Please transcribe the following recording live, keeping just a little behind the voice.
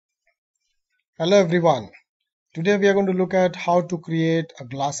Hello everyone. Today we are going to look at how to create a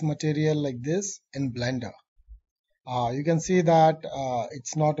glass material like this in Blender. You can see that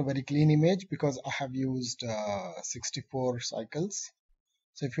it's not a very clean image because I have used 64 cycles.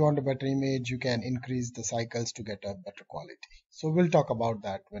 So if you want a better image, you can increase the cycles to get a better quality. So we'll talk about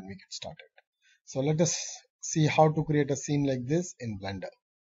that when we get started. So let us see how to create a scene like this in Blender.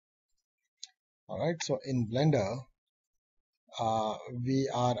 Alright, so in Blender, we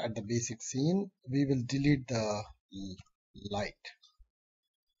are at the basic scene. We will delete the light.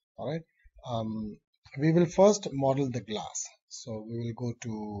 Alright, we will first model the glass. So we will go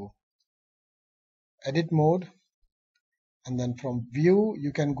to edit mode, and then from view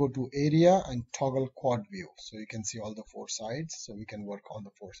you can go to area and toggle quad view, so you can see all the four sides. So we can work on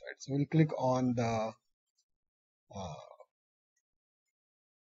the four sides. So we'll click on the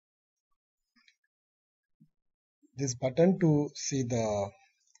this button to see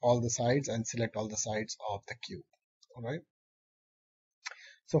all the sides and select all the sides of the cube. Alright,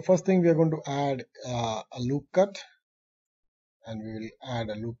 so first thing we are going to add a loop cut, and we will add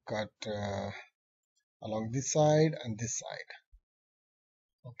a loop cut along this side and this side.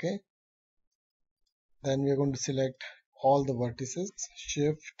 Okay, then we are going to select all the vertices,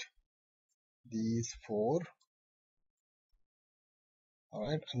 shift these four.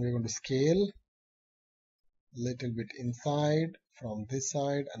 Alright, and we're going to scale a little bit inside from this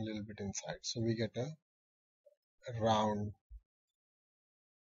side and a little bit inside, so we get a round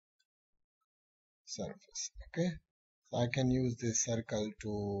surface. Okay, so I can use this circle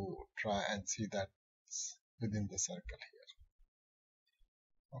to try and see that within the circle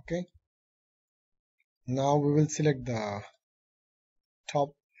here. Okay, now we will select the top,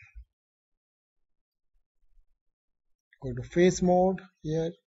 go to face mode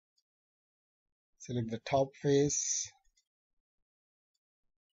here, select the top face,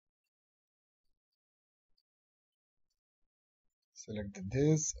 select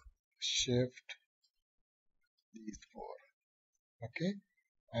this, shift these four. Okay,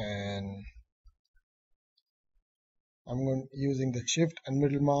 and I'm using the shift and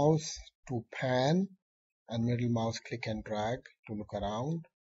middle mouse to pan, and middle mouse click and drag to look around.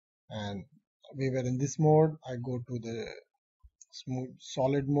 And we were in this mode. I go to the smooth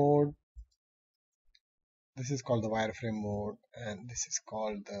solid mode. This is called the wireframe mode, and this is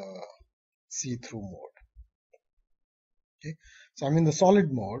called the see-through mode. Okay, so I'm in the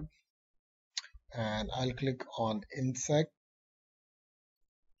solid mode, and I'll click on insect,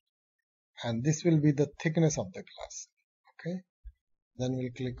 and this will be the thickness of the glass. Okay, then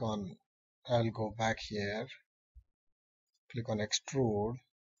we'll click on, I'll go back here, click on extrude,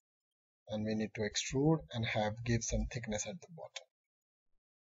 and we need to extrude and give some thickness at the bottom.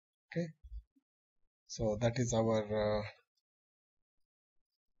 Okay, so that is our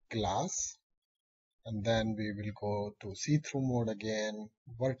glass. And then we will go to see-through mode again,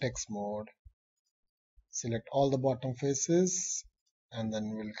 vertex mode, select all the bottom faces, and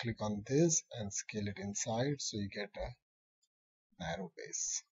then we'll click on this and scale it inside, so you get a narrow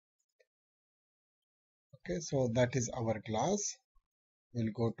base. Okay, so that is our glass.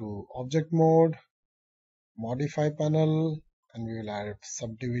 We'll go to object mode, modify panel, and we will add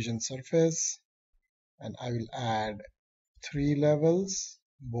subdivision surface, and I will add 3 levels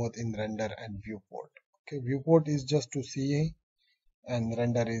both in render and viewport. Okay, viewport is just to see, and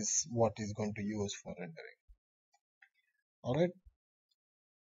render is what is going to use for rendering. Alright,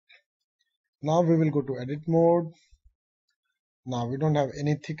 now we will go to edit mode. Now we don't have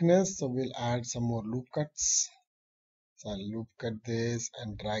any thickness, so we'll add some more loop cuts. So I'll loop cut this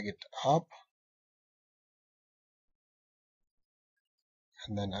and drag it up,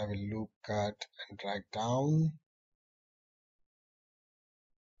 and then I will loop cut and drag down.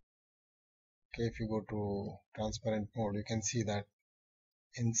 Okay, if you go to transparent mode, you can see that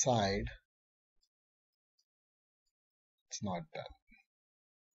inside it's not done.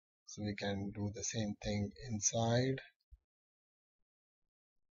 So we can do the same thing inside.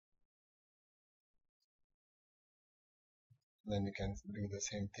 Then you can do the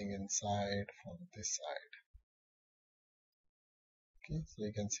same thing inside from this side. Okay, so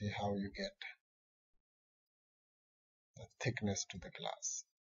you can see how you get the thickness to the glass.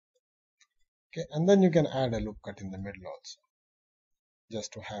 Okay, and then you can add a loop cut in the middle also,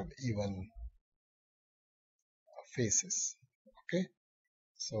 just to have even faces. Okay,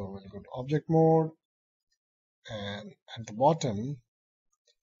 so we'll go to object mode, and at the bottom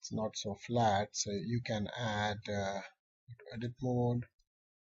it's not so flat, so you can add edit mode,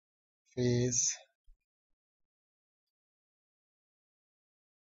 face,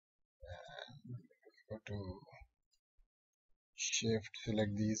 and go to shift,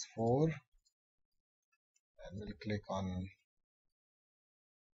 select these four, and we'll click on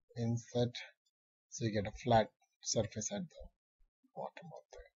insert, so you get a flat surface at the bottom of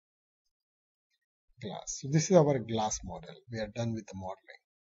the glass. So this is our glass model. We are done with the modeling.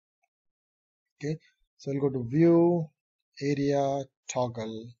 Okay, so we'll go to view, area,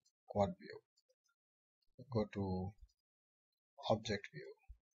 toggle, quad view. Go to object view.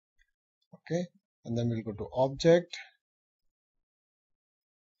 Okay, and then we'll go to object,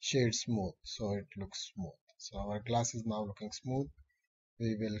 shade smooth, so it looks smooth. So our glass is now looking smooth.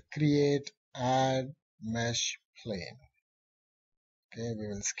 We will create, add mesh plane. Okay, we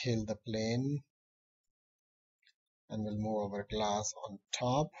will scale the plane and we'll move our glass on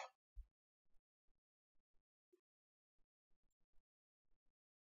top.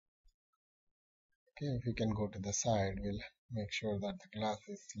 Okay, if we can go to the side, we'll make sure that the glass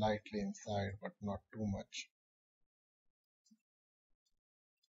is slightly inside but not too much.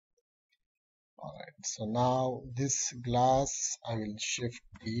 Alright, so now this glass, I will shift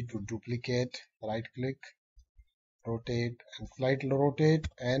D to duplicate, right click, rotate and slightly rotate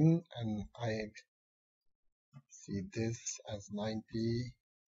N, and I see this as 90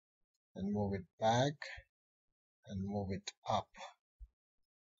 and move it back and move it up.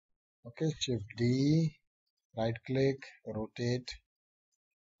 Okay, shift D, right click, rotate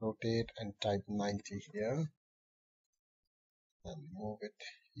and type 90 here and move it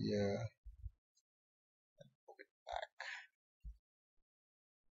here and move it back.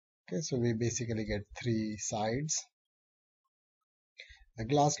 Okay, so we basically get 3 sides. The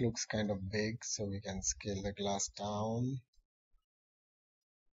glass looks kind of big, so we can scale the glass down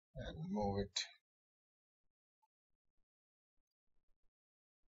and move it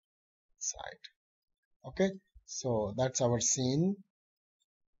side. Okay, so that's our scene.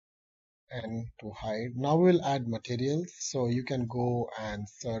 And to hide, now we'll add materials. So you can go and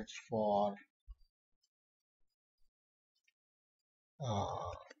search for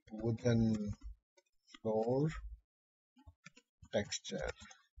wooden floor texture.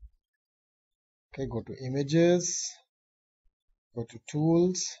 Okay, go to images, go to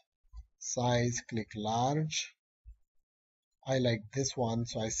tools, size, click large. I like this one,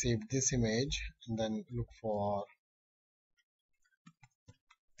 so I saved this image, and then look for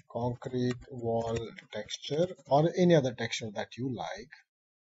concrete wall texture or any other texture that you like.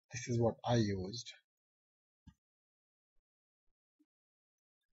 This is what I used.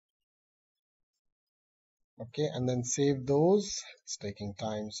 Okay, and then save those. It's taking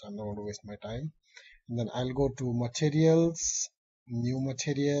time, so I'm not going to waste my time. And then I'll go to materials, new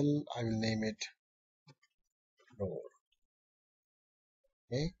material. I will name it floor.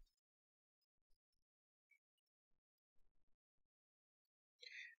 Okay,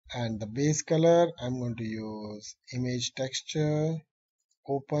 and the base color, I'm going to use image texture,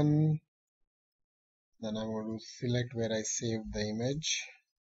 open. Then I'm going to select where I saved the image.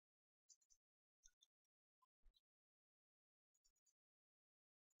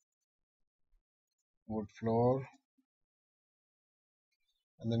 Wood floor.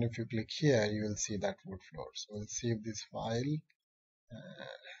 And then if you click here, you will see that wood floor. So we'll save this file.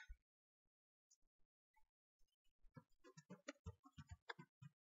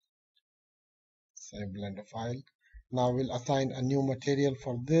 Save Blender file. Now we'll assign a new material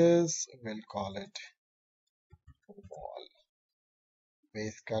for this. We'll call it wall.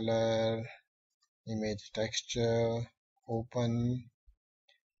 Base color, image texture, open,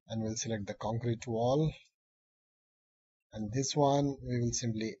 and we'll select the concrete wall. And this one, we will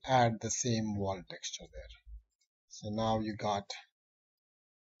simply add the same wall texture there. So now you got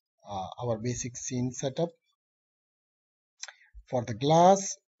our basic scene setup. For the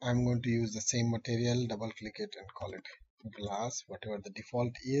glass, I'm going to use the same material, double click it and call it glass, whatever the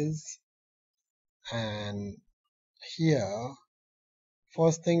default is. And here,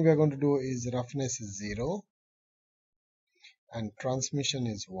 first thing we are going to do is roughness is 0 and transmission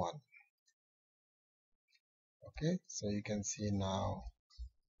is 1. Okay, so you can see now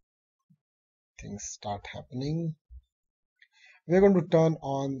things start happening. We are going to turn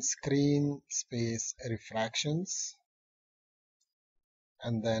on screen space refractions,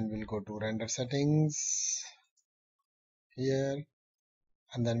 and then we'll go to render settings here,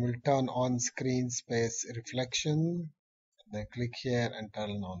 and then we'll turn on screen space reflection, then click here and turn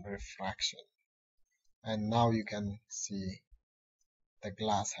on refraction, and now you can see the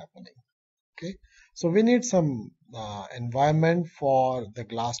glass happening. Okay, so we need some environment for the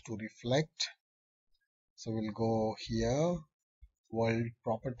glass to reflect. So we'll go here, world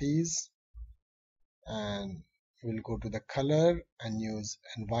properties, and we'll go to the color and use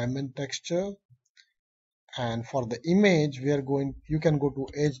environment texture. And for the image, we are going, you can go to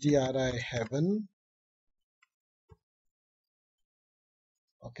hdri heaven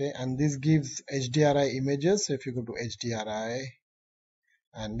Okay, and this gives HDRI images. So if you go to HDRI,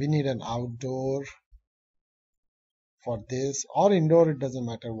 and we need an outdoor for this, or indoor, it doesn't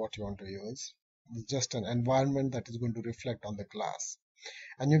matter what you want to use. It's just an environment that is going to reflect on the glass.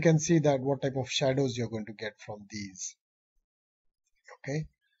 And you can see that what type of shadows you're going to get from these. Okay,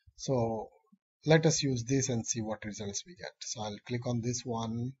 so let us use this and see what results we get. So I'll click on this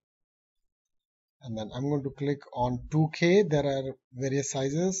one, and then I'm going to click on 2K. There are various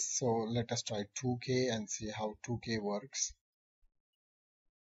sizes, so let us try 2K and see how 2K works.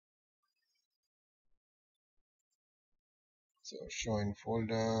 So show in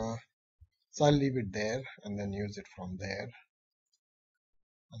folder, so I'll leave it there and then use it from there.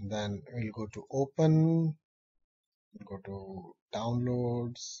 And then we'll go to open, go to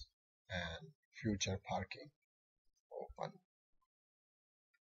downloads and future parking, open.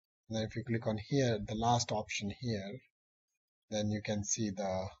 And then if you click on here, the last option here, then you can see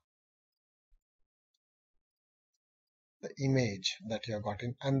the image that you have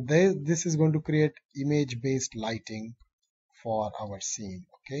gotten, and this is going to create image based lighting for our scene.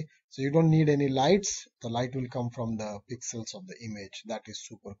 Okay, so you don't need any lights, the light will come from the pixels of the image. That is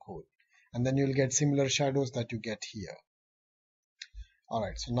super cool. And then you'll get similar shadows that you get here.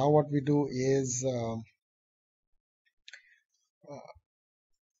 Alright, so now what we do is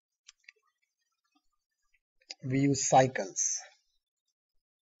we use cycles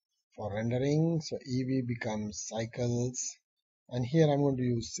for rendering. So EV becomes cycles, and here I'm going to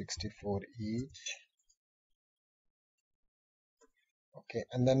use 64 each. Okay,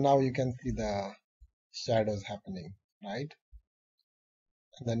 and then now you can see the shadows happening, right?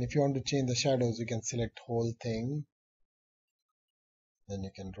 And then if you want to change the shadows, you can select whole thing, then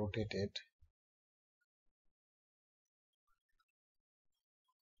you can rotate it.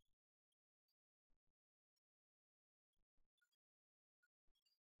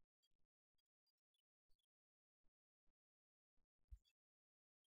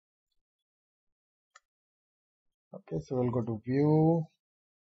 Okay, so we'll go to view,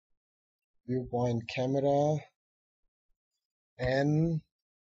 viewpoint camera, N,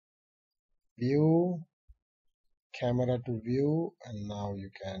 view, camera to view, and now you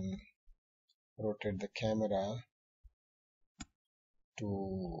can rotate the camera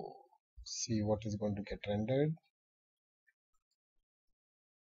to see what is going to get rendered.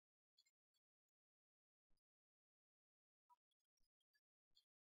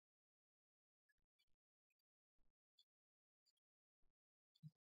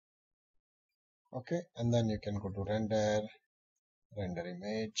 Okay, and then you can go to render, render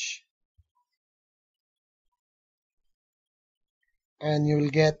image, and you will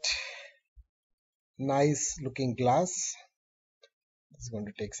get nice looking glass. It's going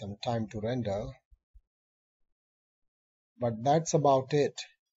to take some time to render, but that's about it.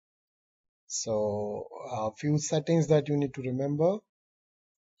 So a few settings that you need to remember,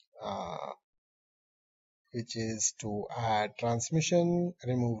 which is to add transmission,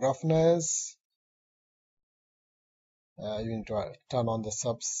 remove roughness. You need to turn on the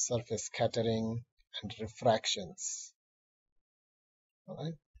subsurface scattering and refractions. All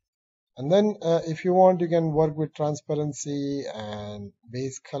right. And then if you want, you can work with transparency and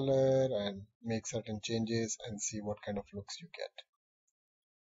base color and make certain changes and see what kind of looks you get.